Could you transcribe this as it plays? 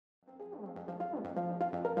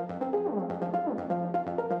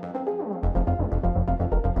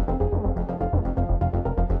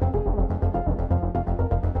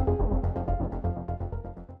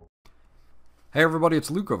Hey everybody, it's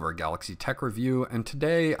Luke over at Galaxy Tech Review, and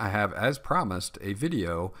today I have, as promised, a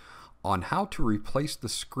video on how to replace the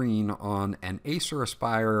screen on an Acer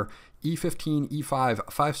Aspire E15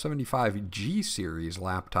 E5-575G series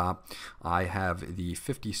laptop. I have the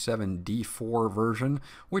 57D4 version,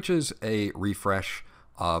 which is a refresh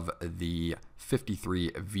of the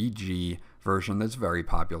 53VG version that's very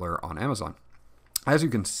popular on Amazon. As you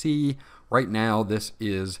can see right now, this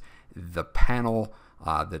is the panel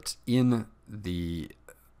that's in the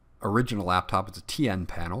original laptop. It's a TN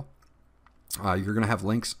panel. You're going to have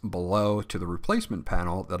links below to the replacement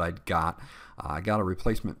panel that I got. I got a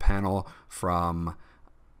replacement panel from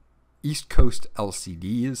East Coast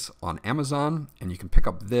LCDs on Amazon, and you can pick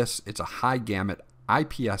up this. It's a High Gamut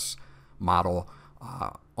IPS model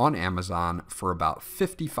on Amazon for about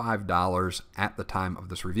 $55 at the time of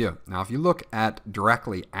this review. Now, if you look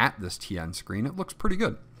directly at this TN screen, it looks pretty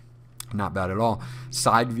good. Not bad at all.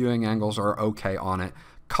 Side viewing angles are okay on it.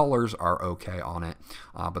 Colors are okay on it.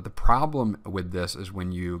 But the problem with this is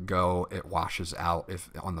when you go, it washes out if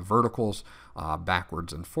on the verticals,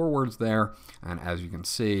 backwards and forwards there. And as you can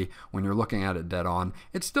see, when you're looking at it dead on,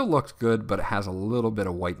 it still looks good, but it has a little bit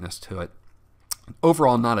of whiteness to it.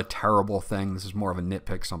 Overall, not a terrible thing. This is more of a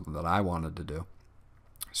nitpick, something that I wanted to do.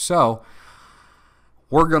 So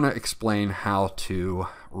we're going to explain how to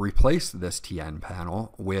replace this TN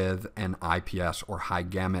panel with an IPS or High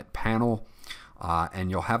Gamut panel,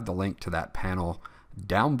 and you'll have the link to that panel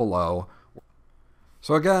down below.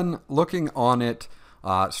 So again, looking on it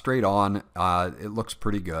straight on, it looks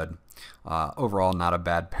pretty good. Overall, not a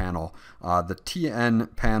bad panel. The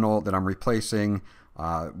TN panel that I'm replacing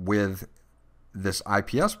with this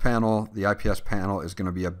IPS panel, the IPS panel is going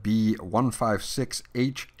to be a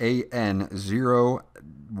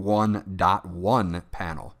B156HAN01.2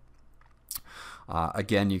 panel.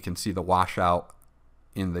 Again, you can see the washout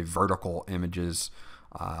in the vertical images,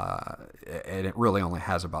 and it really only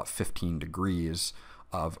has about 15 degrees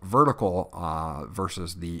of vertical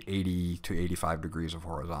versus the 80 to 85 degrees of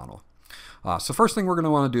horizontal. So first thing we're going to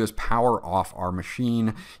want to do is power off our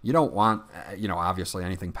machine. You don't want, obviously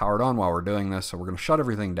anything powered on while we're doing this, so we're going to shut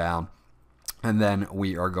everything down. And then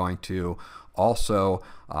we are going to also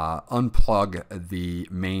unplug the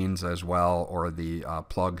mains as well, or the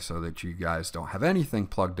plug, so that you guys don't have anything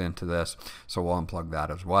plugged into this. So we'll unplug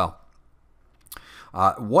that as well.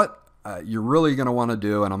 What you're really going to want to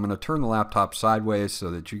do, and I'm going to turn the laptop sideways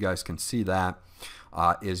so that you guys can see that,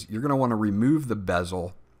 is you're going to want to remove the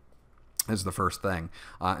bezel is the first thing.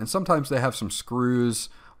 And sometimes they have some screws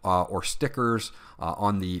or stickers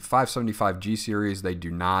on the 575G series. They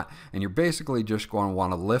do not, and you're basically just going to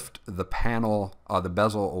want to lift the panel, the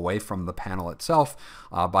bezel away from the panel itself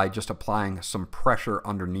by just applying some pressure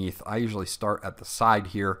underneath. I usually start at the side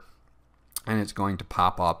here, and it's going to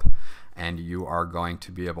pop up, and you are going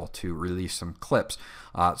to be able to release some clips.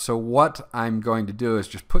 So what I'm going to do is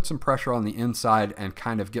just put some pressure on the inside and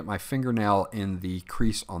kind of get my fingernail in the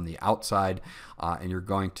crease on the outside, and you're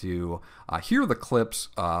going to hear the clips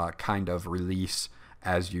kind of release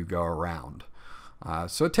as you go around.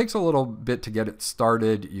 So it takes a little bit to get it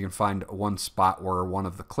started. You can find one spot where one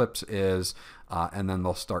of the clips is, and then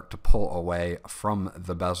they'll start to pull away from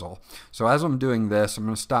the bezel. So as I'm doing this, I'm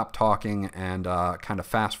going to stop talking and kind of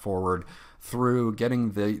fast forward through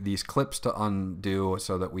getting these clips to undo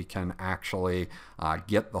so that we can actually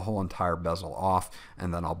get the whole entire bezel off,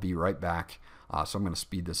 and then I'll be right back. So I'm going to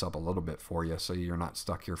speed this up a little bit for you so you're not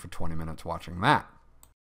stuck here for 20 minutes watching that.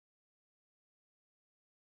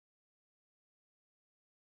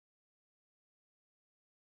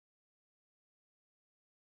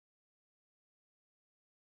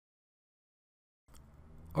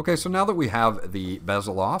 Okay, so now that we have the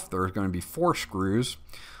bezel off, there's going to be 4 screws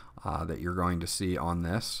that you're going to see on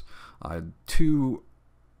this. 2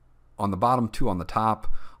 on the bottom, 2 on the top,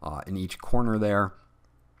 in each corner there.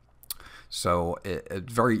 So it's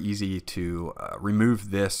very easy to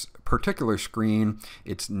remove this particular screen.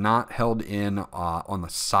 It's not held in on the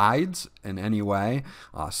sides in any way.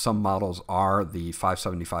 Some models are. The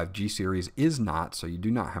 575G series is not, so you do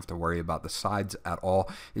not have to worry about the sides at all.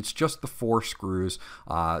 It's just the 4 screws.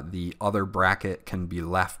 The other bracket can be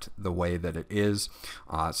left the way that it is.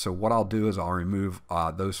 So what I'll do is I'll remove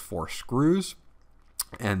those 4 screws,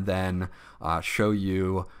 and then show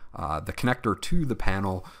you the connector to the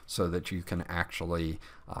panel so that you can actually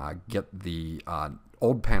get the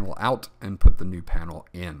old panel out and put the new panel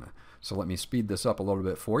in. So let me speed this up a little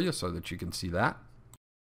bit for you so that you can see that.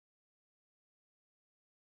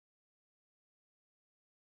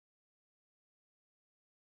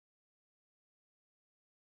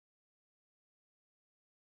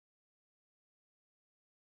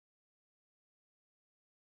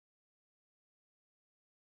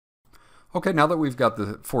 Okay, now that we've got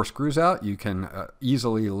the 4 screws out, you can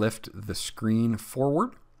easily lift the screen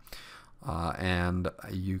forward, and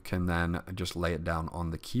you can then just lay it down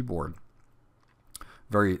on the keyboard.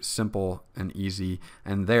 Very simple and easy,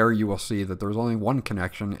 and there you will see that there's only one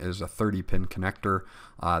connection, is a 30-pin connector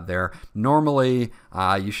there. Normally,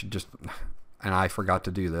 you should just, and I forgot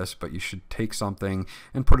to do this, but you should take something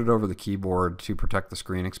and put it over the keyboard to protect the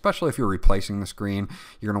screen, especially if you're replacing the screen.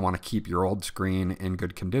 You're going to want to keep your old screen in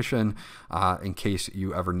good condition in case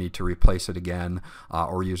you ever need to replace it again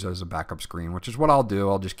or use it as a backup screen, which is what I'll do.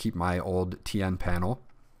 I'll just keep my old TN panel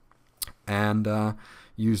and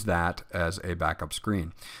use that as a backup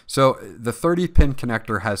screen. So the 30-pin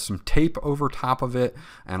connector has some tape over top of it,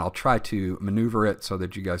 and I'll try to maneuver it so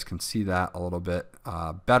that you guys can see that a little bit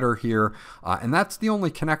better here. And that's the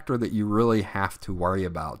only connector that you really have to worry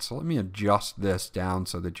about. So let me adjust this down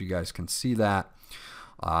so that you guys can see that.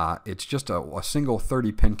 It's just a single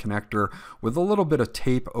 30-pin connector with a little bit of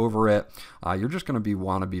tape over it. You're just going to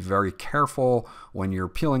want to be very careful when you're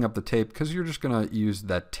peeling up the tape, because you're just going to use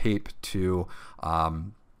that tape to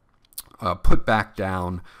put back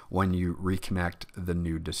down when you reconnect the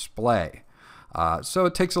new display. So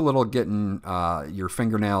it takes a little getting your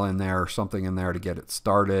fingernail in there or something in there to get it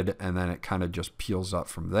started, and then it kind of just peels up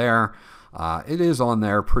from there. It is on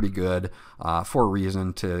there pretty good for a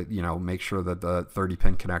reason, to make sure that the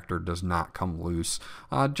 30-pin connector does not come loose.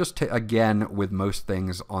 Again, with most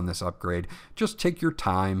things on this upgrade, just take your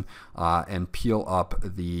time and peel up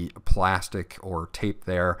the plastic or tape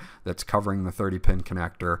there that's covering the 30-pin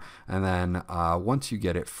connector, and then once you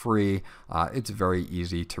get it free, it's very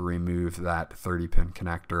easy to remove that 30-pin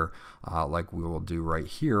connector like we will do right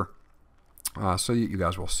here. So you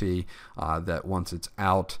guys will see that once it's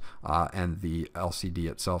out and the LCD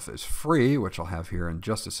itself is free, which I'll have here in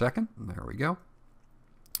just a second. There we go.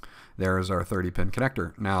 There is our 30-pin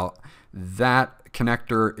connector. Now that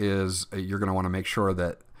connector is, you're going to want to make sure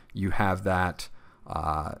that you have that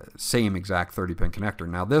same exact 30-pin connector.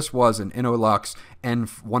 Now this was an Innolux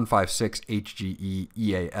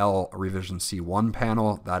N156HGE-EAL revision C1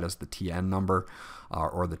 panel. That is the TN number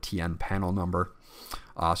or the TN panel number.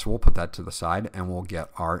 So we'll put that to the side, and we'll get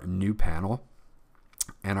our new panel.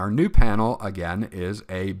 And our new panel, again, is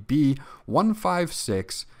a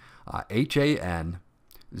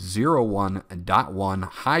B156HAN01.2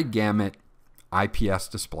 High Gamut IPS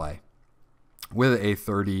display with a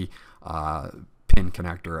 30-pin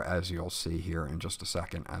connector, as you'll see here in just a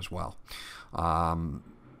second as well.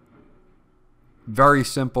 Very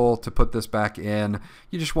simple to put this back in.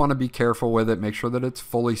 You just want to be careful with it. Make sure that it's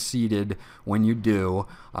fully seated when you do.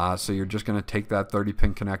 So you're just going to take that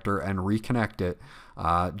 30-pin connector and reconnect it.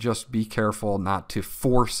 Just be careful not to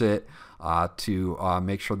force it to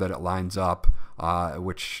make sure that it lines up,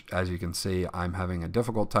 which, as you can see, I'm having a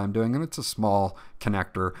difficult time doing. And it's a small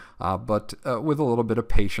connector, but with a little bit of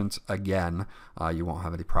patience, again, you won't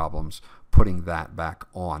have any problems putting that back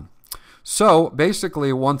on. So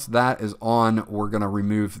basically, once that is on, we're going to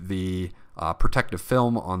remove the protective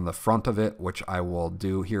film on the front of it, which I will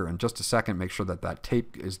do here in just a second. Make sure that that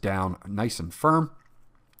tape is down nice and firm.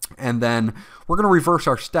 And then we're going to reverse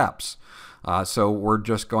our steps. So we're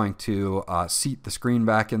just going to seat the screen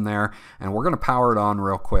back in there, and we're going to power it on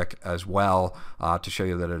real quick as well to show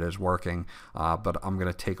you that it is working. But I'm going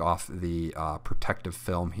to take off the protective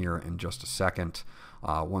film here in just a second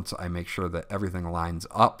once I make sure that everything lines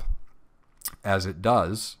up as it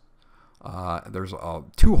does. There's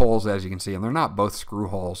 2 holes, as you can see, and they're not both screw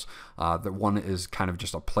holes. The one is kind of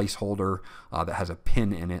just a placeholder that has a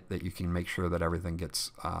pin in it that you can make sure that everything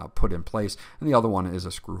gets put in place, and the other one is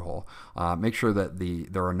a screw hole. Make sure that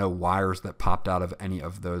there are no wires that popped out of any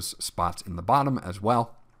of those spots in the bottom as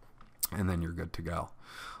well, and then you're good to go.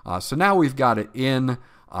 So now we've got it in.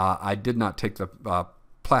 I did not take the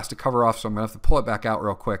plastic cover off, so I'm going to have to pull it back out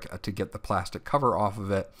real quick to get the plastic cover off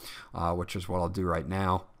of it, which is what I'll do right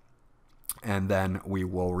now. And then we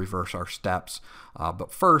will reverse our steps.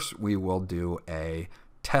 But first, we will do a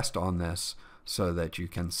test on this so that you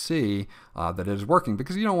can see that it is working,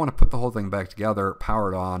 because you don't want to put the whole thing back together,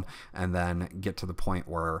 power it on, and then get to the point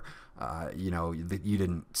where you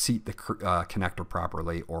didn't seat the connector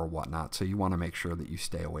properly or whatnot. So you want to make sure that you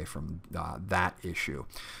stay away from that issue.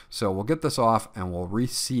 So we'll get this off and we'll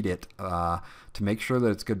reseat it to make sure that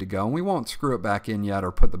it's good to go. And we won't screw it back in yet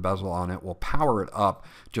or put the bezel on it. We'll power it up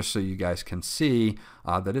just so you guys can see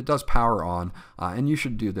that it does power on. And you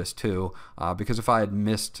should do this too, because if I had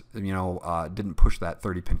missed, didn't push that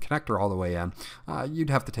 30-pin connector all the way in, you'd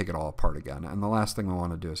have to take it all apart again. And the last thing we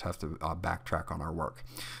want to do is have to backtrack on our work.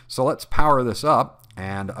 So let's power this up,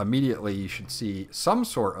 and immediately you should see some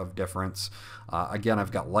sort of difference. Again,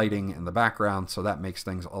 I've got lighting in the background, so that makes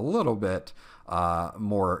things a little bit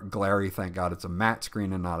more glary. Thank God it's a matte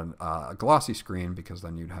screen and not a glossy screen, because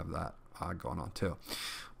then you'd have that going on too.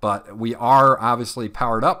 But we are obviously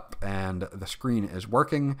powered up and the screen is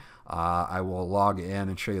working. I will log in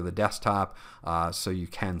and show you the desktop so you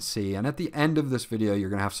can see. And at the end of this video, you're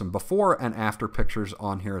going to have some before and after pictures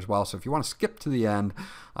on here as well. So if you want to skip to the end,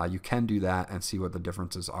 you can do that and see what the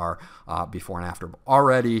differences are before and after. But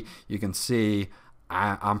already you can see,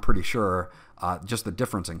 I'm pretty sure, just the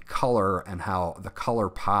difference in color and how the color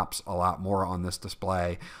pops a lot more on this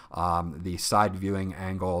display. The side viewing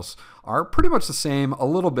angles are pretty much the same, a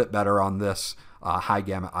little bit better on this High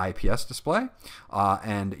Gamut IPS display.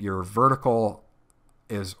 And your vertical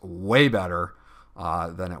is way better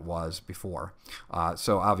than it was before.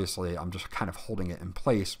 So obviously I'm just kind of holding it in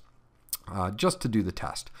place just to do the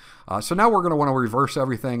test. So now we're going to want to reverse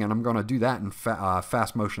everything, and I'm going to do that in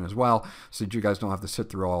fast motion as well, so that you guys don't have to sit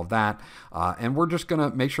through all of that. And we're just going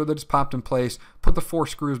to make sure that it's popped in place, put the 4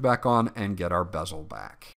 screws back on, and get our bezel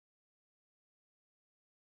back.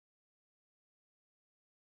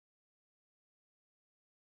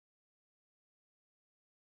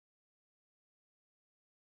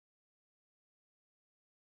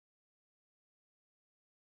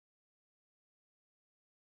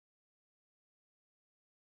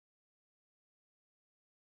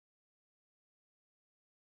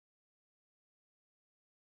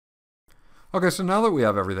 Okay, so now that we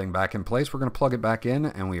have everything back in place, we're going to plug it back in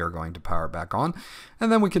and we are going to power it back on.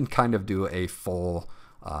 And then we can kind of do a full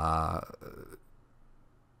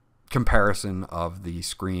comparison of the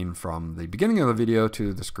screen from the beginning of the video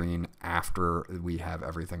to the screen after we have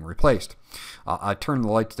everything replaced. I turned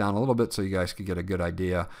the lights down a little bit so you guys could get a good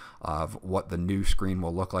idea of what the new screen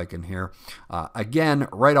will look like in here. Again,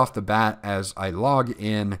 right off the bat, as I log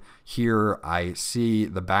in here, I see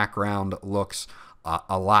the background looks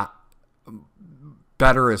a lot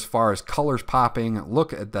better as far as colors popping.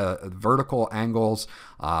 Look at the vertical angles,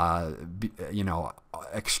 you know,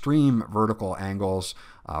 extreme vertical angles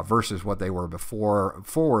versus what they were before,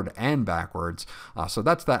 forward and backwards. So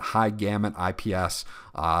that's that High Gamut IPS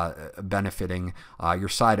benefiting your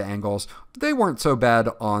side angles. They weren't so bad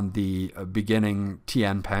on the beginning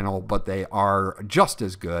TN panel, but they are just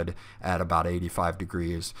as good at about 85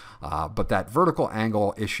 degrees. But that vertical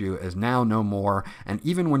angle issue is now no more. And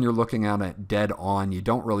even when you're looking at it dead on, you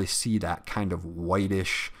don't really see that kind of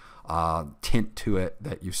whitish tint to it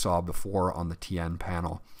that you saw before on the TN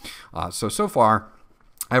panel. So far,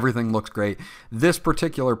 everything looks great. This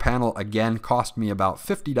particular panel, again, cost me about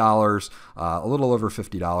 $50, a little over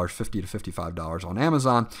 $50, $50 to $55 on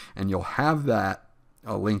Amazon, and you'll have that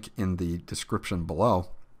link in the description below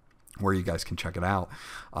where you guys can check it out.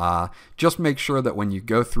 Just make sure that when you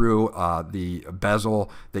go through the bezel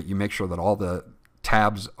that you make sure that all the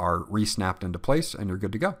tabs are re-snapped into place and you're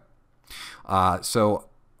good to go. So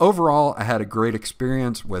overall, I had a great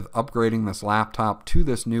experience with upgrading this laptop to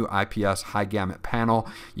this new IPS High Gamut panel.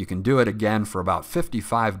 You can do it again for about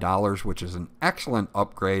 $55, which is an excellent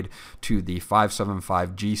upgrade to the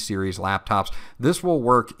 575G series laptops. This will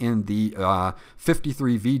work in the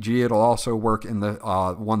 53VG. It'll also work in the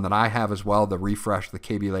one that I have as well, the refresh, the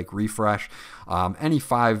KB Lake refresh. Any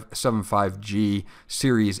 575G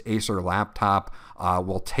series Acer laptop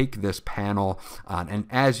will take this panel, and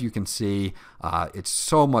as you can see, it's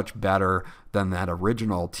so much better than that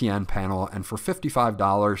original TN panel, and for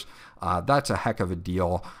 $55, that's a heck of a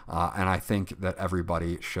deal, and I think that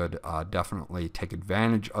everybody should definitely take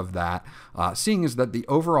advantage of that, seeing as that the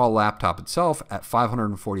overall laptop itself at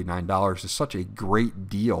 $549 is such a great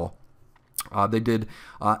deal. They did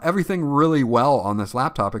everything really well on this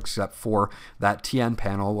laptop, except for that TN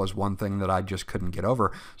panel was one thing that I just couldn't get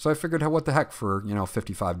over. So I figured, what the heck, for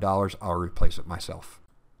 $55, I'll replace it myself.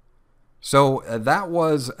 So that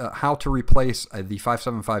was how to replace the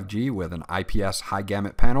 575G with an IPS High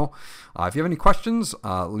Gamut panel. If you have any questions,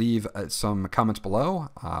 leave some comments below.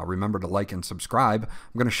 Remember to like and subscribe.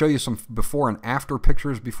 I'm going to show you some before and after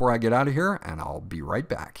pictures before I get out of here, and I'll be right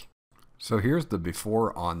back. So here's the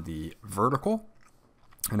before on the vertical,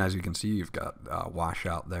 and as you can see, you've got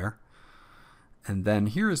washout there. And then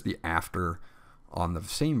here is the after on the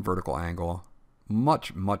same vertical angle,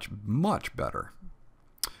 much, much, much better.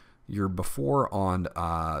 Your before on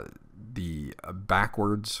the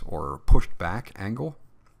backwards or pushed back angle,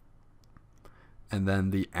 and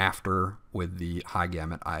then the after with the High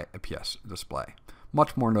Gamut IPS display.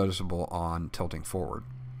 Much more noticeable on tilting forward.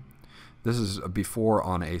 This is a before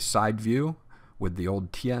on a side view with the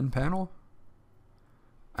old TN panel,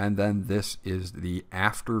 And then this is the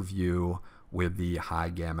after view with the High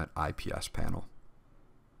Gamut IPS panel.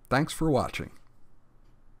 Thanks for watching.